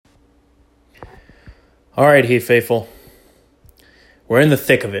All right, Heat faithful. We're in the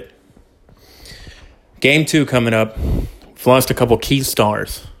thick of it. Game 2 coming up. We've lost a couple key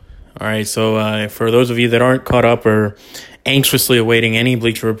stars. All right, so for those of you that aren't caught up or anxiously awaiting any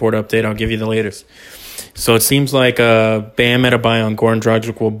Bleacher Report update, I'll give you the latest. So it seems like Bam Adebayo and Goran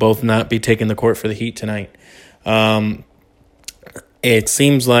Dragic will both not be taking the court for the Heat tonight. It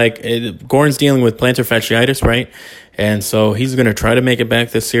seems like Goran's dealing with plantar fasciitis, right? And so he's going to try to make it back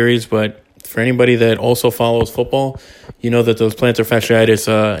this series, but for anybody that also follows football, you know that those plantar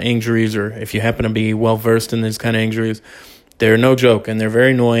fasciitis injuries, or if you happen to be well-versed in these kind of injuries, they're no joke, and they're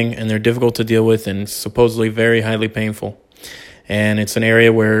very annoying, and they're difficult to deal with, and supposedly very highly painful. And it's an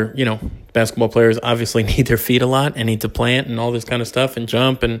area where, you know, basketball players obviously need their feet a lot and need to plant and all this kind of stuff and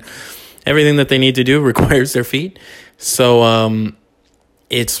jump, and everything that they need to do requires their feet. So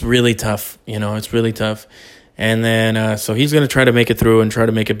it's really tough, it's really tough. And then so he's going to try to make it through and try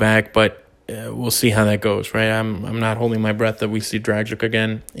to make it back, but we'll see how that goes, right? I'm not holding my breath that we see Dragic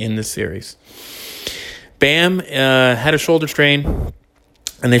again in this series. Bam had a shoulder strain.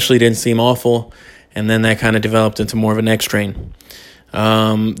 Initially didn't seem awful, and then that kind of developed into more of a neck strain.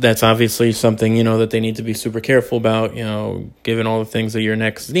 That's obviously something, that they need to be super careful about, given all the things that your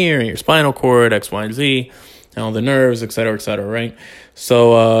neck's near, your spinal cord, X, Y, and Z, and all the nerves, et cetera, right?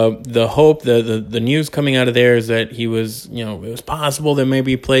 So the hope, the news coming out of there is that he was, it was possible that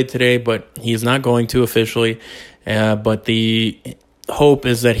maybe he played today, but he's not going to officially. But the hope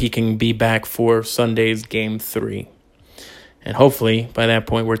is that he can be back for Sunday's Game 3. And hopefully, by that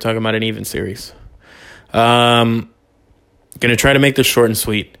point, we're talking about an even series. Going to try to make this short and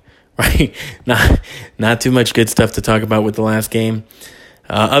sweet, right? Not too much good stuff to talk about with the last game.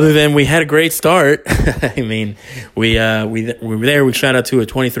 Other than we had a great start. I mean, we were there. We shot out to a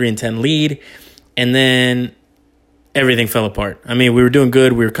 23-10 lead, and then everything fell apart. I mean, we were doing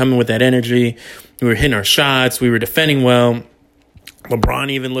good. We were coming with that energy. We were hitting our shots. We were defending well.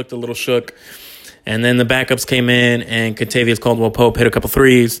 LeBron even looked a little shook. And then the backups came in, and Kentavious Caldwell-Pope hit a couple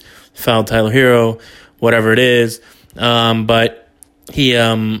threes, fouled Tyler Hero, whatever it is. But he,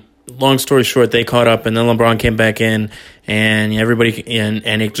 long story short, they caught up, and then LeBron came back in, and everybody,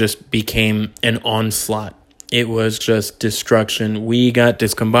 and it just became an onslaught. It was just destruction. We got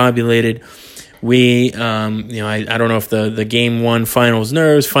discombobulated. We, I don't know if the game 1 finals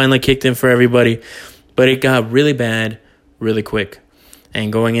nerves finally kicked in for everybody, but it got really bad really quick.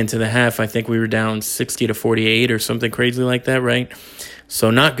 And going into the half, I think we were down 60-48 or something crazy like that, right?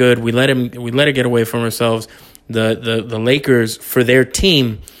 So not good. We let it get away from ourselves. The Lakers, for their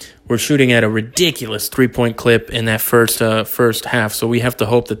team, were shooting at a ridiculous 3-point clip in that first half. So we have to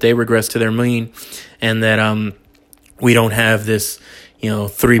hope that they regress to their mean, and that we don't have this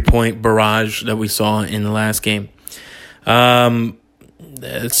 3-point barrage that we saw in the last game.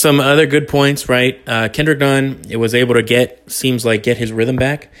 Some other good points, right? Kendrick Nunn, it was able to get his rhythm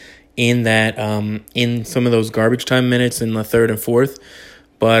back in that in some of those garbage time minutes in the third and fourth.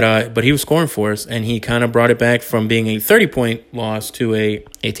 But he was scoring for us, and he kind of brought it back from being a 30-point loss to a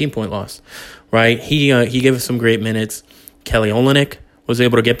 18-point loss, right? He gave us some great minutes. Kelly Olynyk was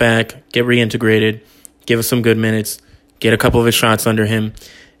able to get back, get reintegrated, give us some good minutes, get a couple of his shots under him.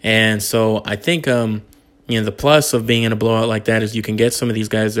 And so I think the plus of being in a blowout like that is you can get some of these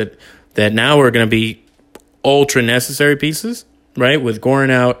guys that now are going to be ultra necessary pieces, right? With Goran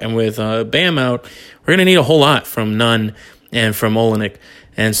out and with Bam out, we're going to need a whole lot from Nunn and from Olynyk.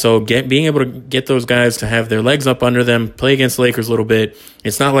 And so being able to get those guys to have their legs up under them, play against the Lakers a little bit.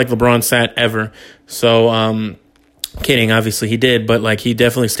 It's not like LeBron sat ever. So, kidding, obviously he did, but he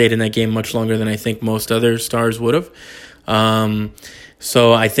definitely stayed in that game much longer than I think most other stars would have.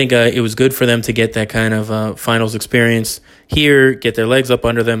 So I think it was good for them to get that kind of finals experience here, get their legs up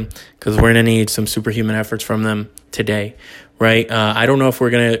under them, because we're going to need some superhuman efforts from them today, right? I don't know if we're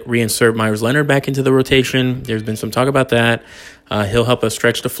going to reinsert Myers Leonard back into the rotation. There's been some talk about that. He'll help us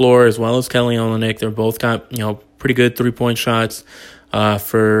stretch the floor, as well as Kelly Olynyk. They're both got pretty good 3-point shots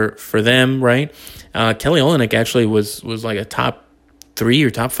for them, right? Kelly Olynyk actually was like a top 3 or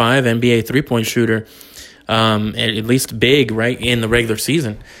top 5 NBA 3-point shooter. At least big, right, in the regular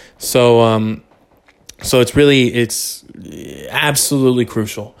season. So it's absolutely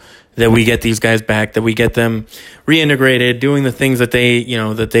crucial that we get these guys back, that we get them reintegrated, doing the things that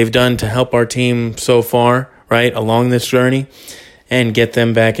they've done to help our team so far, right, along this journey, and get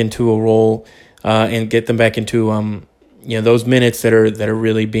them back into a role, and get them back into those minutes that are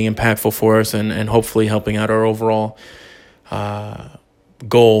really being impactful for us, and hopefully helping out our overall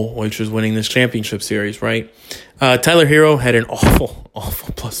goal, which was winning this championship series, right? Tyler Hero had an awful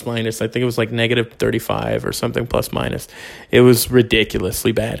plus minus. I think it was like negative 35 or something plus minus. It was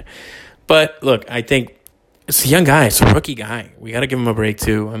ridiculously bad. But look, I think it's a young guy. It's a rookie guy. We got to give him a break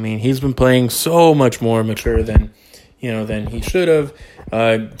too. I mean, he's been playing so much more mature than he should have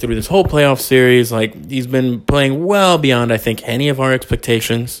through this whole playoff series. Like, he's been playing well beyond, I think, any of our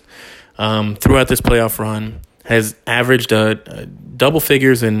expectations throughout this playoff run. Has averaged double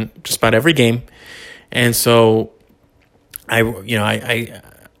figures in just about every game, and so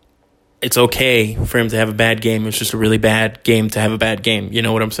it's okay for him to have a bad game. It's just a really bad game to have a bad game. You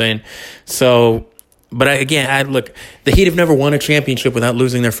know what I'm saying? So, but look, the Heat have never won a championship without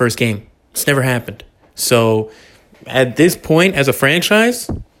losing their first game. It's never happened. So, at this point, as a franchise,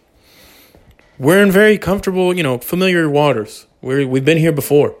 we're in very comfortable, familiar waters. We've been here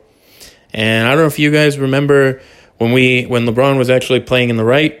before. And I don't know if you guys remember when LeBron was actually playing in the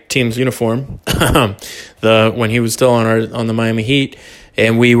right team's uniform, when he was still on the Miami Heat,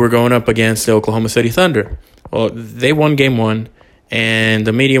 and we were going up against the Oklahoma City Thunder. Well, they won Game 1, and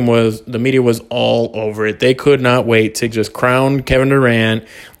the media was all over it. They could not wait to just crown Kevin Durant,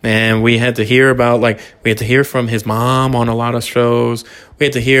 and we had to hear from his mom on a lot of shows. We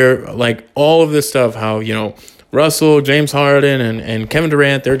had to hear all of this stuff, how Russell, James Harden, and Kevin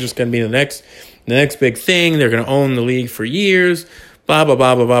Durant, they're just going to be the next big thing. They're going to own the league for years, blah, blah,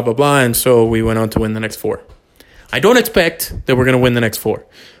 blah, blah, blah, blah, blah. And so we went on to win the next 4. I don't expect that we're going to win the next 4,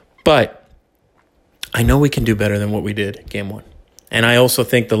 but I know we can do better than what we did Game 1. And I also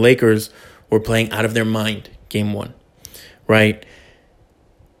think the Lakers were playing out of their mind Game 1, right?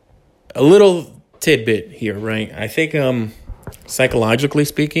 A little tidbit here, right? I think psychologically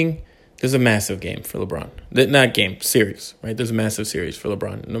speaking, there's a massive game for LeBron. Series, right? There's a massive series for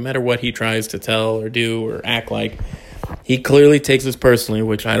LeBron. No matter what he tries to tell or do or act like, he clearly takes this personally,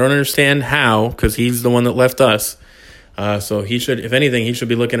 which I don't understand how, because he's the one that left us. So he should, if anything, he should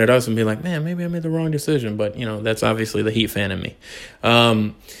be looking at us and be like, man, maybe I made the wrong decision. But, that's obviously the Heat fan in me.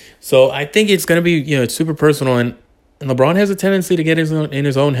 So I think it's going to be, it's super personal. And LeBron has a tendency to get in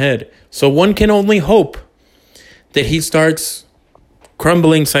his own head. So one can only hope that he starts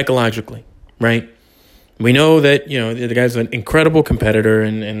crumbling psychologically, right? We know that, the guy's an incredible competitor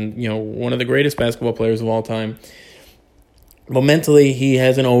and one of the greatest basketball players of all time. But mentally, he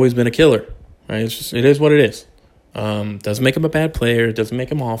hasn't always been a killer, right? It is what it is. Doesn't make him a bad player. Doesn't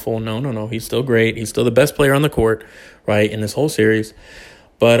make him awful. No. He's still great. He's still the best player on the court, right, in this whole series.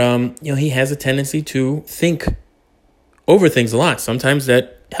 But, he has a tendency to think over things a lot. Sometimes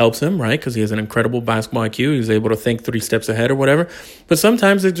that helps him, right, because he has an incredible basketball IQ. He's able to think 3 steps ahead or whatever. But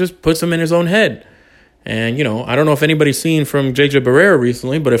sometimes it just puts him in his own head. And, I don't know if anybody's seen from J.J. Barrera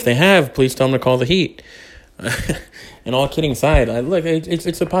recently, but if they have, please tell him to call the Heat. And all kidding aside,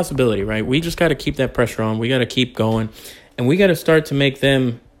 it's a possibility, right? We just got to keep that pressure on. We got to keep going. And we got to start to make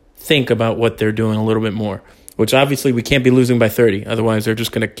them think about what they're doing a little bit more, which obviously we can't be losing by 30. Otherwise, they're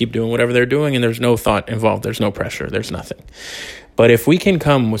just going to keep doing whatever they're doing, and there's no thought involved. There's no pressure. There's nothing. But if we can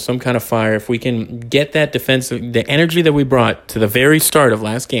come with some kind of fire, if we can get that the energy that we brought to the very start of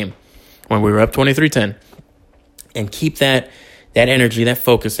last game when we were up 23-10, and keep that energy, that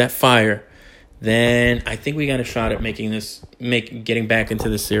focus, that fire, then I think we got a shot at getting back into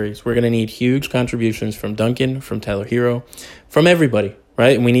this series. We're going to need huge contributions from Duncan, from Tyler Hero, from everybody,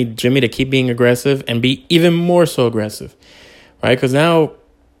 right? And we need Jimmy to keep being aggressive and be even more so aggressive, right? Because now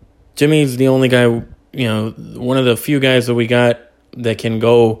Jimmy's the only guy, one of the few guys that we got that can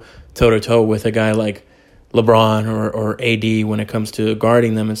go toe-to-toe with a guy like LeBron or AD when it comes to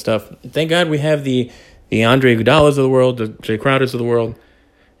guarding them and stuff. Thank God we have the Andre Iguodala's of the world, the Jay Crowders of the world,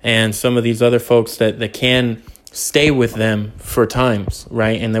 and some of these other folks that can stay with them for times,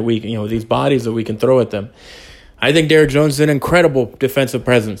 right? And that we, these bodies that we can throw at them. I think Derrick Jones is an incredible defensive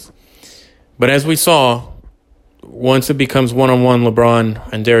presence. But as we saw, once it becomes one-on-one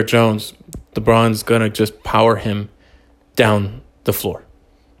LeBron and Derrick Jones, LeBron's going to just power him down the floor.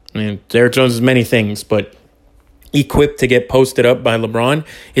 I mean, Derrick Jones is many things, but equipped to get posted up by LeBron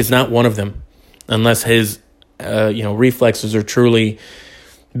is not one of them, unless his reflexes are truly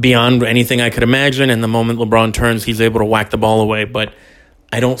beyond anything I could imagine. And the moment LeBron turns, he's able to whack the ball away. But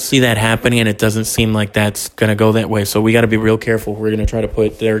I don't see that happening, and it doesn't seem like that's going to go that way. So we got to be real careful. We're going to try to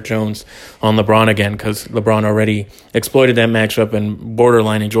put Derrick Jones on LeBron again, because LeBron already exploited that matchup and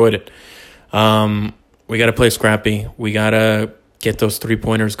borderline enjoyed it. We got to play scrappy. We got to get those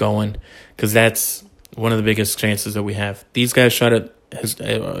 3-pointers going, because that's one of the biggest chances that we have. These guys shot at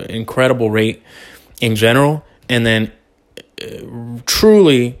an incredible rate in general, and then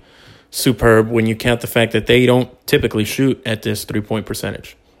truly superb when you count the fact that they don't typically shoot at this 3-point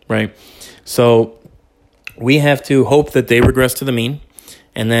percentage, right? So we have to hope that they regress to the mean,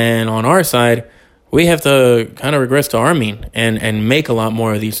 and then on our side, we have to kind of regress to our mean and make a lot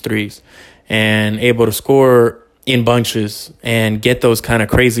more of these threes. and able to score in bunches and get those kind of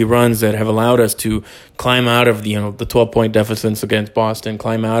crazy runs that have allowed us to climb out of the 12-point deficits against Boston,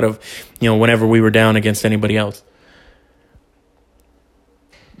 climb out of, whenever we were down against anybody else.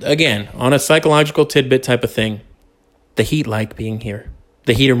 Again, on a psychological tidbit type of thing, the Heat like being here.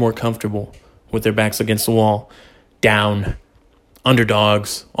 The Heat are more comfortable with their backs against the wall, down,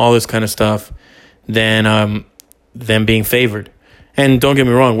 underdogs, all this kind of stuff, than them being favored. And don't get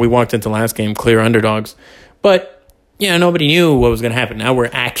me wrong, we walked into last game clear underdogs, but nobody knew what was going to happen. Now we're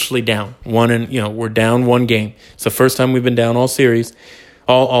actually down we're down one game. It's the first time we've been down all series,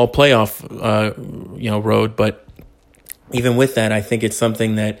 all playoff road. But even with that, I think it's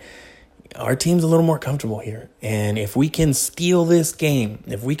something that our team's a little more comfortable here. And if we can steal this game,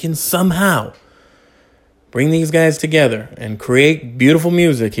 if we can somehow bring these guys together and create beautiful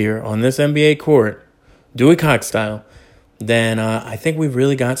music here on this NBA court, Dewey Cox style, then I think we've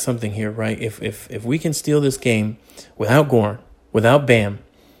really got something here, right? If we can steal this game without Goran, without Bam,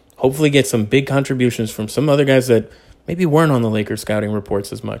 hopefully get some big contributions from some other guys that maybe weren't on the Lakers scouting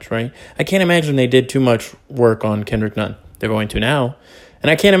reports as much, right? I can't imagine they did too much work on Kendrick Nunn. They're going to now.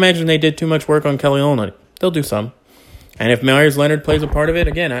 And I can't imagine they did too much work on Kelly Olynyk. They'll do some. And if Myers Leonard plays a part of it,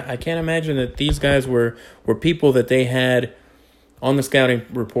 again, I can't imagine that these guys were people that they had on the scouting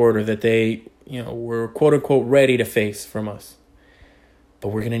report or that they were quote-unquote ready to face from us. But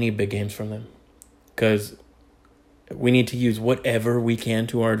we're going to need big games from them because we need to use whatever we can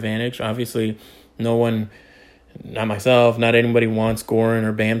to our advantage. Obviously, no one, not myself, not anybody wants Goran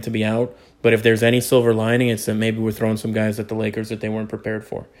or Bam to be out. But if there's any silver lining, it's that maybe we're throwing some guys at the Lakers that they weren't prepared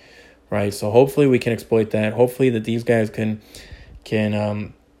for, right? So hopefully we can exploit that. Hopefully that these guys can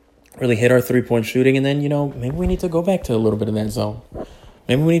really hit our three-point shooting. And then, maybe we need to go back to a little bit of that zone.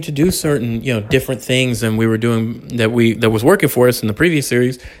 Maybe we need to do certain, different things than we were doing that was working for us in the previous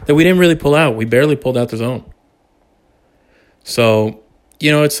series that we didn't really pull out. We barely pulled out the zone. So,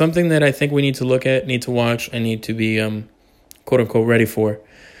 it's something that I think we need to look at, need to watch, and need to be, quote-unquote, ready for.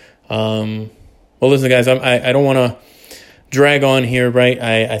 Well, listen, guys, I don't want to drag on here, right?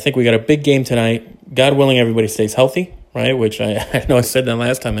 I think we got a big game tonight. God willing, everybody stays healthy, right? Which I know I said that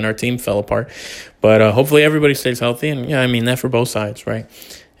last time and our team fell apart. But hopefully everybody stays healthy. And, I mean that for both sides, right?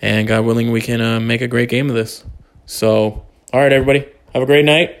 And God willing, we can make a great game of this. So, all right, everybody, have a great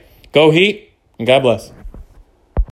night. Go Heat, and God bless.